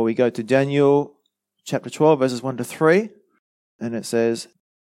 Well, we go to Daniel chapter 12, verses 1 to 3, and it says,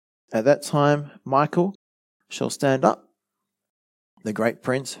 "At that time Michael shall stand up, the great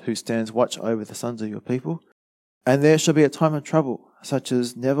prince who stands watch over the sons of your people, and there shall be a time of trouble, such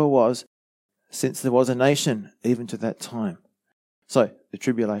as never was since there was a nation, even to that time." So, the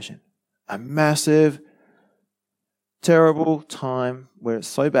tribulation, a massive, terrible time where it's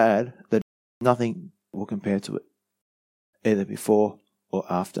so bad that nothing will compare to it, either before or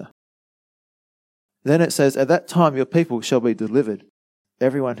after. Then it says, "At that time your people shall be delivered,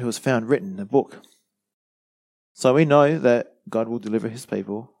 everyone who is found written in the book." So we know that God will deliver his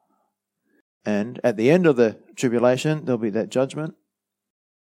people, and at the end of the tribulation there'll be that judgment,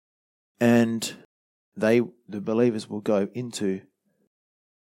 and the believers will go into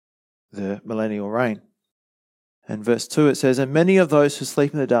the millennial reign. And verse 2 it says, "And many of those who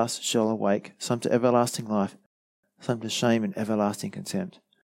sleep in the dust shall awake, some to everlasting life, some to shame and everlasting contempt.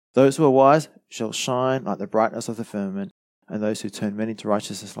 Those who are wise shall shine like the brightness of the firmament, and those who turn many to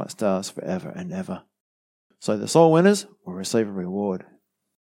righteousness like stars forever and ever." So the soul winners will receive a reward,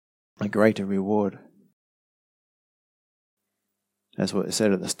 a greater reward. That's what it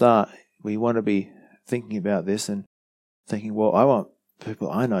said at the start. We want to be thinking about this and thinking, well, I want people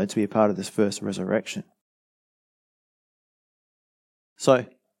I know to be a part of this first resurrection. So,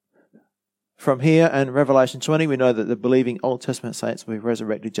 from here and Revelation 20, we know that the believing Old Testament saints will be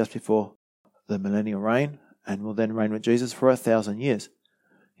resurrected just before the millennial reign and will then reign with Jesus for 1,000 years.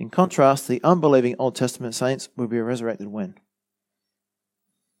 In contrast, the unbelieving Old Testament saints will be resurrected when?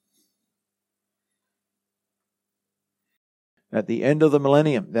 At the end of the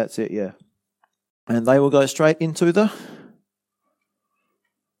millennium. That's it, yeah. And they will go straight into the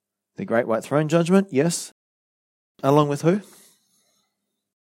Great White Throne Judgment, yes. Along with who?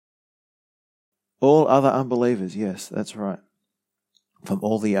 All other unbelievers, yes, that's right. From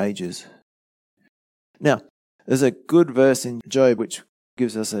all the ages. Now, there's a good verse in Job which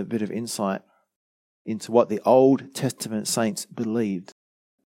gives us a bit of insight into what the Old Testament saints believed.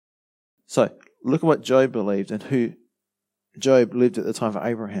 So, look at what Job believed and who Job lived at the time of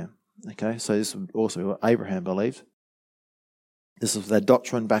Abraham. Okay, so this is also what Abraham believed. This was their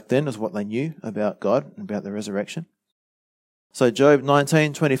doctrine back then, is what they knew about God and about the resurrection. So Job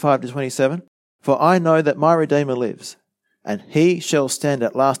 19:25-27. For I know that my Redeemer lives, and he shall stand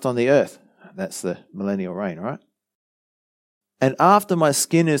at last on the earth. That's the millennial reign, right? And after my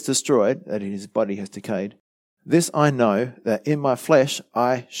skin is destroyed, that is, his body has decayed, this I know, that in my flesh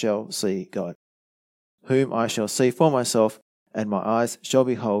I shall see God, whom I shall see for myself, and my eyes shall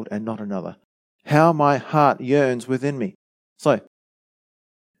behold, and not another. How my heart yearns within me. So,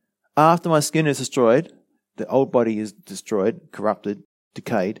 after my skin is destroyed, the old body is destroyed, corrupted,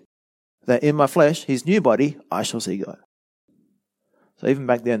 decayed, that in my flesh, his new body, I shall see God. So even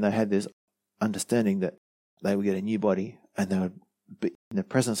back then they had this understanding that they would get a new body and they would be in the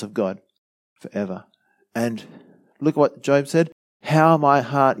presence of God forever. And look what Job said, how my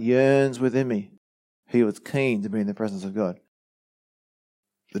heart yearns within me. He was keen to be in the presence of God,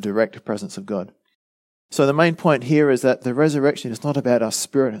 the direct presence of God. So the main point here is that the resurrection is not about our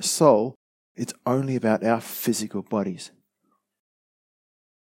spirit and soul, it's only about our physical bodies.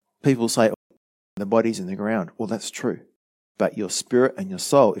 People say, oh, the body's in the ground. Well, that's true. But your spirit and your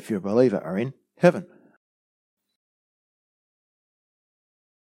soul, if you're a believer, are in heaven.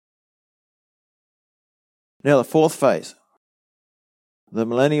 Now the fourth phase, the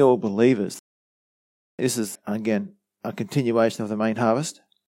millennial believers. This is, again, a continuation of the main harvest.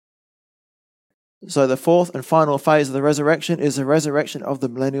 So the fourth and final phase of the resurrection is the resurrection of the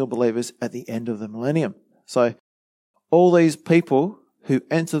millennial believers at the end of the millennium. So all these people who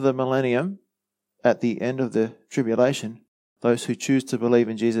enter the millennium at the end of the tribulation, those who choose to believe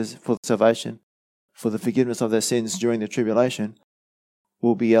in Jesus for salvation, for the forgiveness of their sins during the tribulation,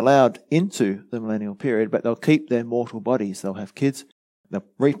 will be allowed into the millennial period, but they'll keep their mortal bodies. They'll have kids, they'll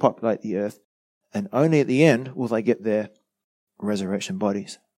repopulate the earth, and only at the end will they get their resurrection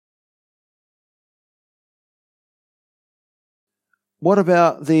bodies. What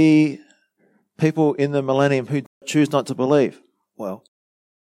about the people in the millennium who choose not to believe? Well,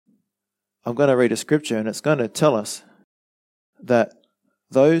 I'm going to read a scripture and it's going to tell us that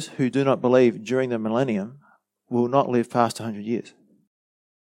those who do not believe during the millennium will not live past 100 years.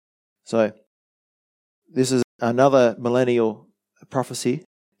 So, this is another millennial prophecy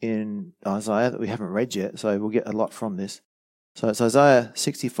in Isaiah that we haven't read yet, so we'll get a lot from this. So it's Isaiah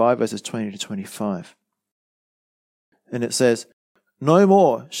 65 verses 20 to 25. And it says, no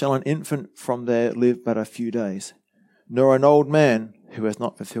more shall an infant from there live but a few days, nor an old man who has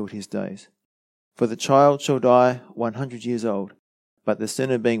not fulfilled his days. For the child shall die 100 years old, but the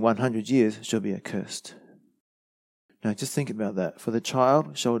sinner being 100 years shall be accursed. Now just think about that. For the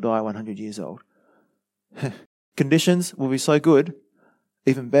child shall die 100 years old. Conditions will be so good,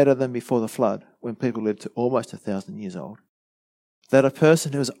 even better than before the flood, when people lived to almost 1,000 years old, that a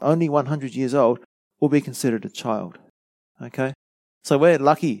person who is only 100 years old will be considered a child. Okay? So we're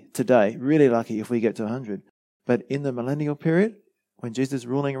lucky today, really lucky if we get to 100. But in the millennial period, when Jesus is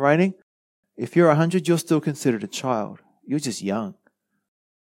ruling and reigning, if you're 100, you're still considered a child. You're just young.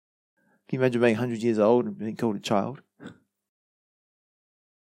 Can you imagine being 100 years old and being called a child?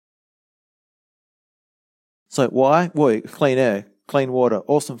 So why? Well, clean air, clean water,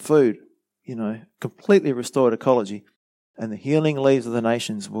 awesome food, completely restored ecology. And the healing leaves of the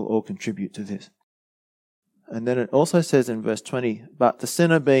nations will all contribute to this. And then it also says in verse 20, but the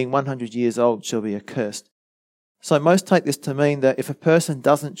sinner being 100 years old shall be accursed. So most take this to mean that if a person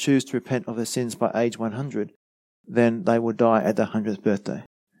doesn't choose to repent of their sins by age 100, then they will die at their 100th birthday.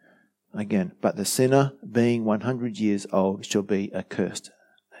 Again, but the sinner being 100 years old shall be accursed.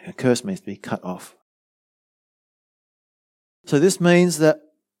 Accursed means to be cut off. So this means that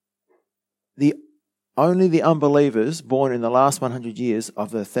only the unbelievers born in the last 100 years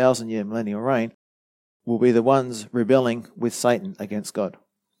of the 1,000-year millennial reign will be the ones rebelling with Satan against God.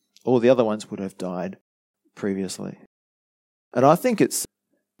 All the other ones would have died previously. And I think it's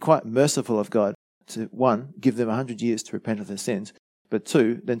quite merciful of God to, one, give them 100 years to repent of their sins, but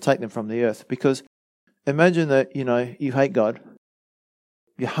two, then take them from the earth. Because imagine that, you hate God.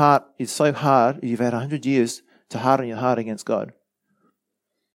 Your heart is so hard, you've had 100 years to harden your heart against God.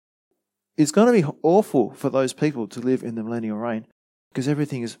 It's going to be awful for those people to live in the millennial reign because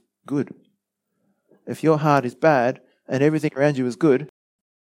everything is good. If your heart is bad and everything around you is good,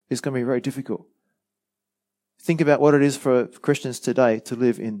 it's going to be very difficult. Think about what it is for Christians today to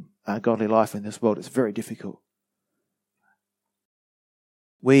live in a godly life in this world. It's very difficult.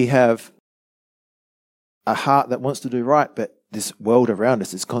 We have a heart that wants to do right, but this world around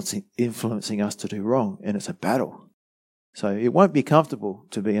us is constantly influencing us to do wrong, and it's a battle. So it won't be comfortable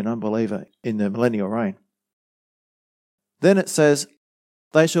to be an unbeliever in the millennial reign. Then it says,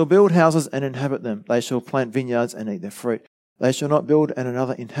 they shall build houses and inhabit them. They shall plant vineyards and eat their fruit. They shall not build and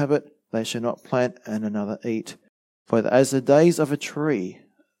another inhabit. They shall not plant and another eat. For as the days of a tree,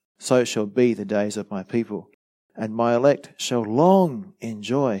 so shall be the days of my people, and my elect shall long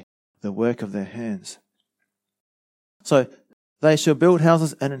enjoy the work of their hands. So they shall build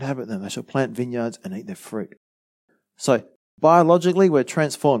houses and inhabit them. They shall plant vineyards and eat their fruit. So biologically, we're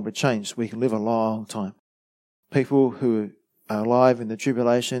transformed, we're changed. We can live a long time. People who are alive in the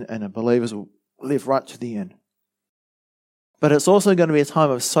tribulation and are believers will live right to the end. But it's also going to be a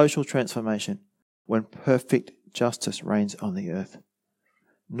time of social transformation when perfect justice reigns on the earth.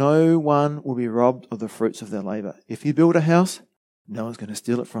 No one will be robbed of the fruits of their labour. If you build a house, no one's going to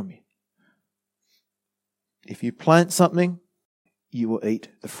steal it from you. If you plant something, you will eat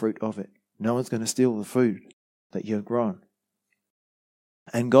the fruit of it. No one's going to steal the food that you've grown.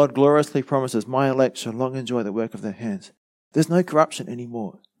 And God gloriously promises, my elect shall long enjoy the work of their hands. There's no corruption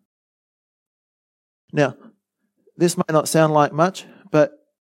anymore. Now, this may not sound like much, but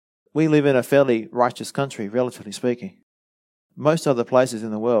we live in a fairly righteous country, relatively speaking. Most other places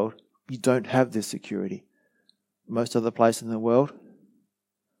in the world, you don't have this security. Most other places in the world,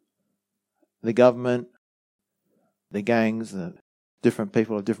 the government, the gangs, the different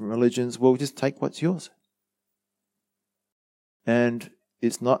people of different religions will just take what's yours. And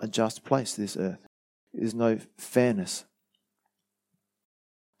it's not a just place, this earth. There's no fairness.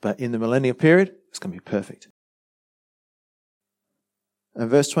 But in the millennial period, it's going to be perfect. And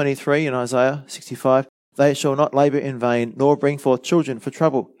verse 23 in Isaiah 65, they shall not labour in vain, nor bring forth children for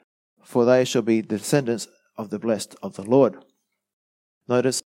trouble, for they shall be the descendants of the blessed of the Lord.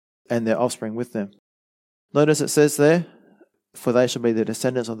 Notice, and their offspring with them. Notice it says there, for they shall be the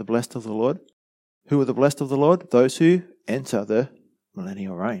descendants of the blessed of the Lord. Who are the blessed of the Lord? Those who enter the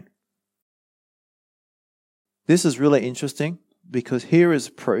millennial reign. This is really interesting because here is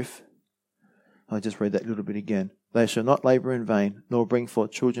proof. I'll just read that little bit again. They shall not labour in vain, nor bring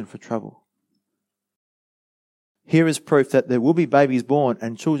forth children for trouble. Here is proof that there will be babies born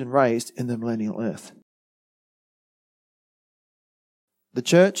and children raised in the millennial earth. The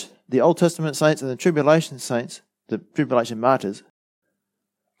church, the Old Testament saints and the tribulation saints, the tribulation martyrs,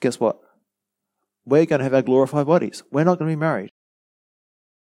 guess what? We're going to have our glorified bodies. We're not going to be married.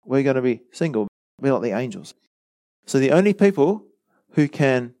 We're going to be single, be like the angels. So the only people who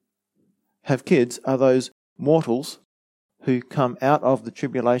can have kids are those mortals who come out of the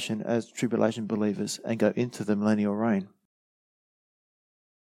tribulation as tribulation believers and go into the millennial reign.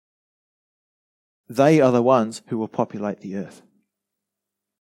 They are the ones who will populate the earth.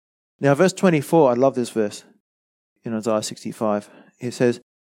 Now verse 24, I love this verse in Isaiah 65. It says,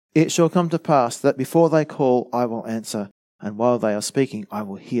 it shall come to pass that before they call, I will answer, and while they are speaking, I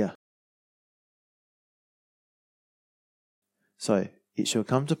will hear. So, it shall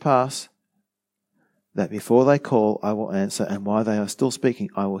come to pass that before they call, I will answer, and while they are still speaking,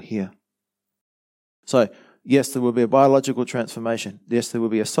 I will hear. So, yes, there will be a biological transformation. Yes, there will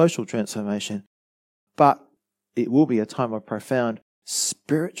be a social transformation. But it will be a time of profound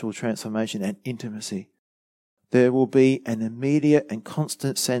spiritual transformation and intimacy. There will be an immediate and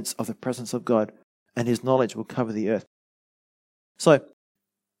constant sense of the presence of God, and His knowledge will cover the earth. So,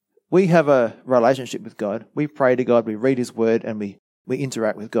 we have a relationship with God. We pray to God, we read His Word, and we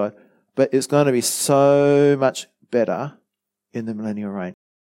interact with God. But it's going to be so much better in the millennial reign.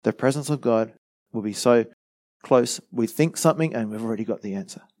 The presence of God will be so close. We think something and we've already got the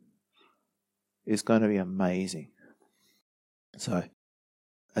answer. It's going to be amazing. So,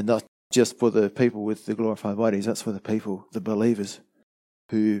 and not just for the people with the glorified bodies, that's for the people, the believers,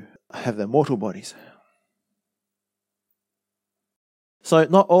 who have their mortal bodies. So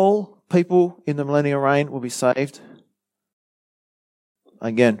not all people in the millennial reign will be saved.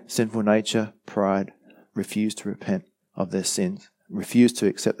 Again, sinful nature, pride, refuse to repent of their sins, refuse to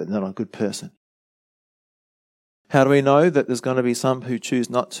accept that they're not a good person. How do we know that there's going to be some who choose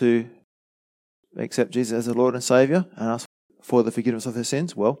not to accept Jesus as the Lord and Saviour and ask for the forgiveness of their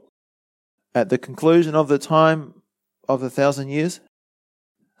sins? Well, at the conclusion of the time of the 1,000 years,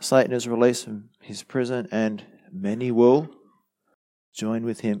 Satan is released from his prison and many will join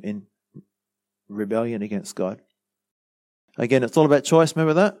with him in rebellion against God. Again, it's all about choice.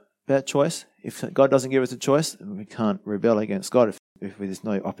 Remember that? About choice. If God doesn't give us a choice, we can't rebel against God if there's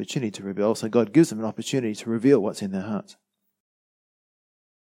no opportunity to rebel. So God gives them an opportunity to reveal what's in their hearts.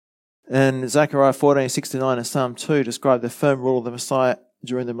 And Zechariah 14:6-9 and Psalm 2 describe the firm rule of the Messiah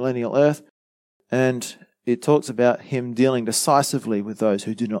during the millennial earth. And it talks about Him dealing decisively with those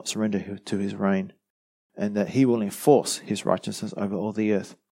who do not surrender to His reign, and that He will enforce His righteousness over all the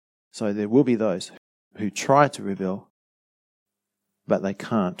earth. So there will be those who try to rebel, but they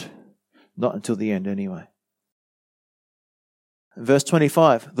can't. Not until the end anyway. Verse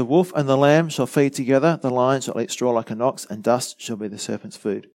 25, the wolf and the lamb shall feed together, the lion shall eat straw like an ox, and dust shall be the serpent's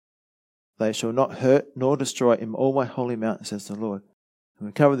food. They shall not hurt nor destroy in all my holy mountain, says the Lord. And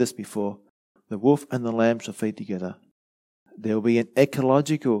we covered this before. The wolf and the lamb shall feed together. There will be an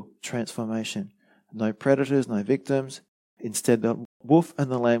ecological transformation. No predators, no victims. Instead, the wolf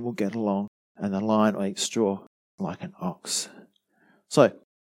and the lamb will get along, and the lion will eat straw like an ox. So,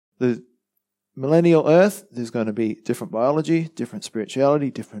 the millennial earth, there's going to be different biology, different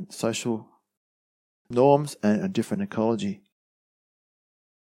spirituality, different social norms, and a different ecology.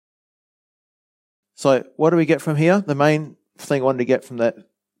 So, what do we get from here? The main thing I wanted to get from that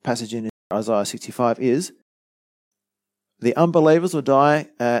passage in Isaiah 65 is the unbelievers will die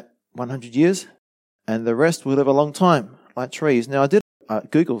at 100 years and the rest will live a long time, like trees. Now, I did a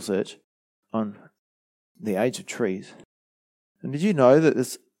Google search on the age of trees. And did you know that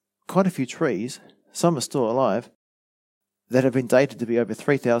there's quite a few trees, some are still alive, that have been dated to be over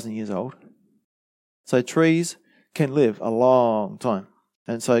 3,000 years old? So trees can live a long time.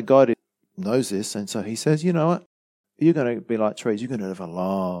 And so God knows this, and so he says, you know what? You're going to be like trees. You're going to live a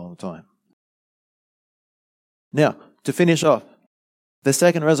long time. Now, to finish off, the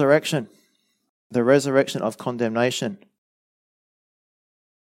second resurrection, the resurrection of condemnation.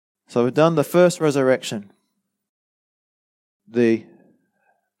 So we've done the first resurrection, the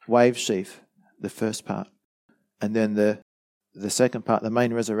wave sheaf, the first part, and then the second part, the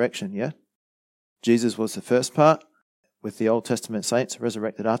main resurrection, yeah? Jesus was the first part with the Old Testament saints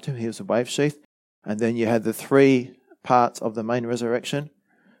resurrected after him. He was a wave sheaf. And then you had the three parts of the main resurrection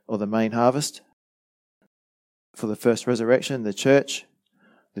or the main harvest. For the first resurrection, the church,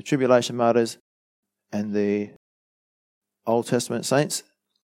 the tribulation martyrs, and the Old Testament saints.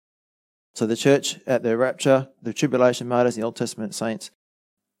 So the church at their rapture, the tribulation martyrs, the Old Testament saints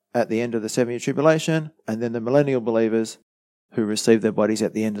at the end of the 7-year tribulation, and then the millennial believers who receive their bodies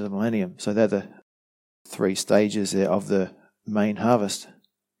at the end of the millennium. So they're the three stages there of the main harvest.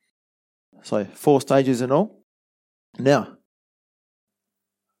 So 4 stages in all. Now,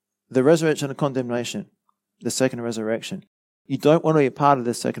 the resurrection and condemnation, the second resurrection. You don't want to be a part of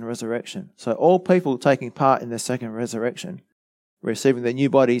the second resurrection. So all people taking part in the second resurrection, receiving their new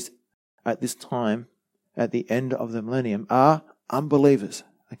bodies at this time, at the end of the millennium, are unbelievers.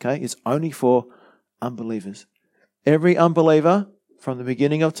 Okay? It's only for unbelievers. Every unbeliever from the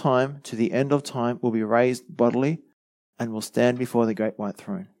beginning of time to the end of time will be raised bodily and will stand before the great white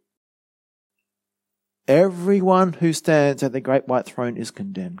throne. Everyone who stands at the great white throne is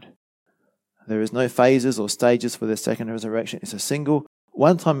condemned. There is no phases or stages for the second resurrection. It's a single,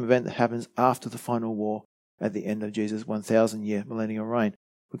 one-time event that happens after the final war at the end of Jesus' 1,000-year millennial reign.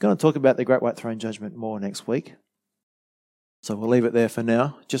 We're going to talk about the great white throne judgment more next week. So we'll leave it there for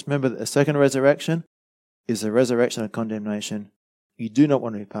now. Just remember that the second resurrection is the resurrection of condemnation. You do not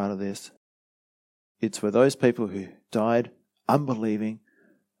want to be part of this. It's for those people who died unbelieving.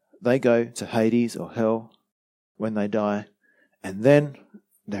 They go to Hades or hell when they die, and then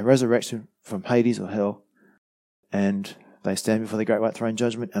their resurrection from Hades or hell, and they stand before the great white throne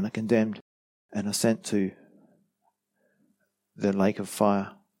judgment and are condemned and are sent to the lake of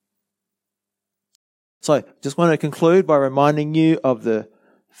fire. So, just want to conclude by reminding you of the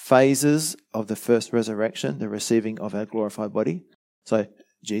phases of the first resurrection, the receiving of our glorified body. So,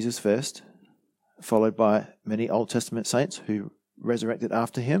 Jesus first, followed by many Old Testament saints who resurrected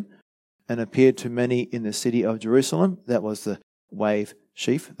after him and appeared to many in the city of Jerusalem. That was the wave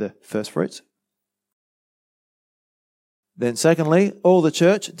sheaf, the first fruits. Then secondly, all the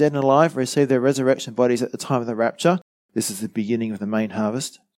church, dead and alive, received their resurrection bodies at the time of the rapture. This is the beginning of the main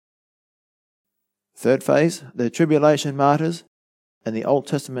harvest. Third phase, the tribulation martyrs and the Old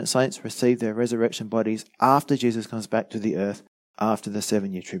Testament saints received their resurrection bodies after Jesus comes back to the earth after the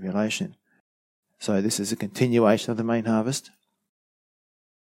 7-year tribulation. So this is a continuation of the main harvest.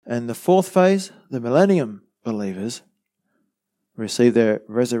 And the fourth phase, the millennium believers receive their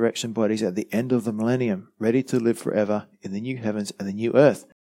resurrection bodies at the end of the millennium, ready to live forever in the new heavens and the new earth.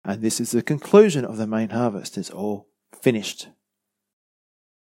 And this is the conclusion of the main harvest. It's all finished.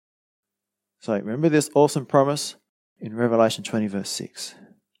 So remember this awesome promise in Revelation 20 verse 6.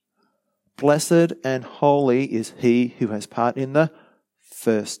 Blessed and holy is he who has part in the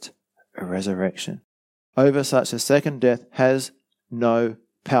first resurrection. Over such a second death has no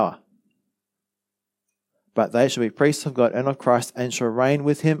power. But they shall be priests of God and of Christ and shall reign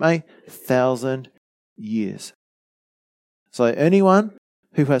with him 1,000 years. So anyone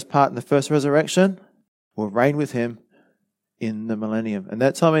who has part in the first resurrection will reign with him in the millennium. And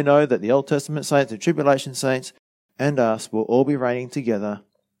that's how we know that the Old Testament saints, the tribulation saints, and us will all be reigning together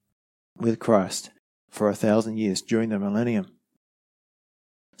with Christ for 1,000 years during the millennium.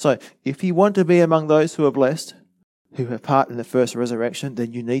 So, if you want to be among those who are blessed, who have part in the first resurrection,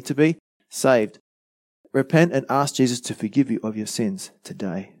 then you need to be saved. Repent and ask Jesus to forgive you of your sins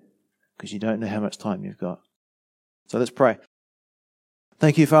today, because you don't know how much time you've got. So let's pray.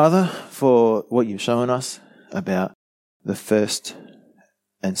 Thank you, Father, for what you've shown us about the first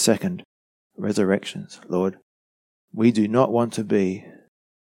and second resurrections, Lord. We do not want to be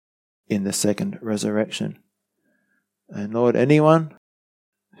in the second resurrection. And Lord, anyone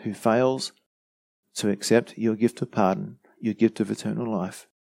who fails to accept your gift of pardon, your gift of eternal life,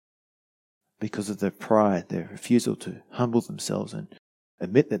 because of their pride, their refusal to humble themselves and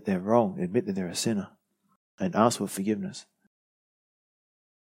admit that they're wrong, admit that they're a sinner, and ask for forgiveness,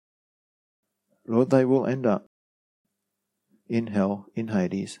 Lord, they will end up in hell, in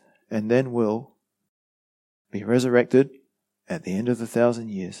Hades, and then will be resurrected at the end of the 1,000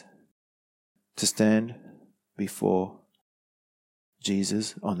 years to stand before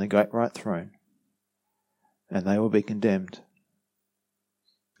Jesus on the great white throne, and they will be condemned.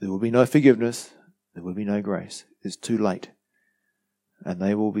 There will be no forgiveness, there will be no grace. It's too late. And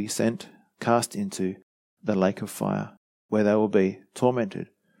they will be cast into the lake of fire, where they will be tormented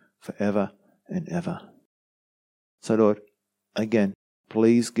forever and ever. So Lord, again,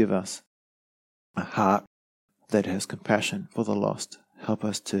 please give us a heart that has compassion for the lost. Help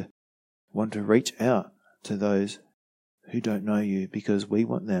us to want to reach out to those who don't know you, because we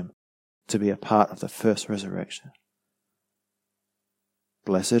want them to be a part of the first resurrection.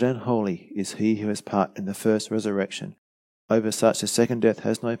 Blessed and holy is he who has part in the first resurrection. Over such the second death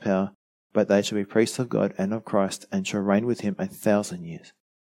has no power, but they shall be priests of God and of Christ, and shall reign with him 1,000 years.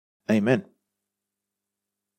 Amen.